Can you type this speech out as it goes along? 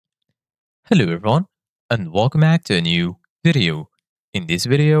Hello everyone, and welcome back to a new video. In this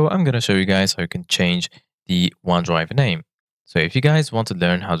video, I'm going to show you guys how you can change the OneDrive name. So if you guys want to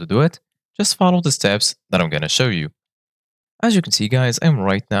learn how to do it, just follow the steps that I'm going to show you. As you can see guys, I'm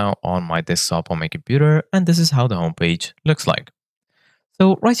right now on my desktop on my computer, and this is how the homepage looks like.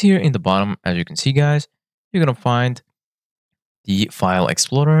 So right here in the bottom, as you can see guys, you're going to find the File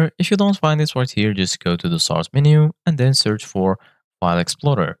Explorer. If you don't find this right here, just go to the Start menu and then search for File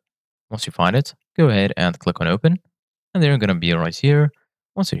Explorer. Once you find it, go ahead and click on Open, and then you're going to be right here.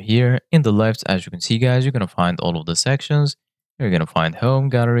 Once you're here, in the left, as you can see guys, you're going to find all of the sections. You're going to find Home,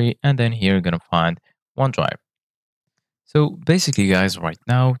 Gallery, and then here you're going to find OneDrive. So basically guys, right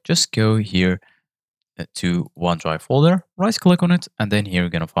now, just go here to OneDrive folder, right click on it, and then here you're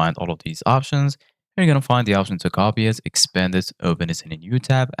going to find all of these options. You're going to find the option to copy it, expand it, open it in a new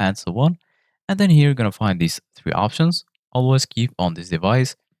tab, and so on. And then here you're going to find these three options. Always keep on this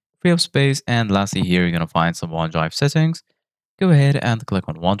device, free up space, and lastly here you're going to find some OneDrive settings. Go ahead and click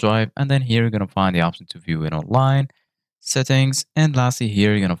on OneDrive, and then here you're going to find the option to view it online, settings, and lastly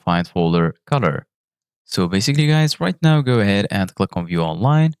here you're going to find folder color. So basically guys, right now go ahead and click on view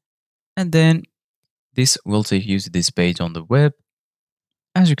online, and then this will take you to this page on the web.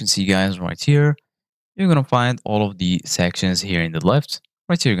 As you can see guys right here, you're going to find all of the sections here in the left.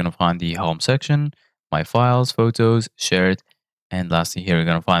 Right here, you're going to find the home section, my files, photos, shared, and lastly here, you're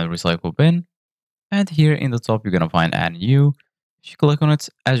going to find the recycle bin. And here in the top, you're going to find add new. If you click on it,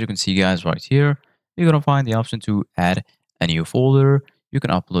 as you can see guys right here, you're going to find the option to add a new folder. You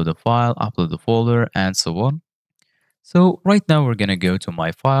can upload a file, upload the folder, and so on. So right now we're going to go to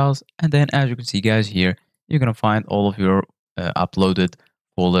my files, and then as you can see guys here, you're going to find all of your uploaded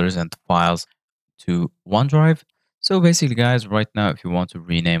folders and files to OneDrive. So basically guys, right now if you want to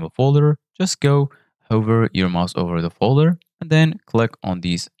rename a folder, just go hover your mouse over the folder and then click on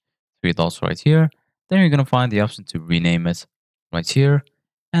these three dots right here. Then you're going to find the option to rename it right here,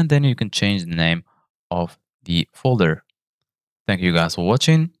 and then you can change the name of the folder. Thank you guys for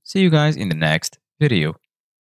watching. See you guys in the next video.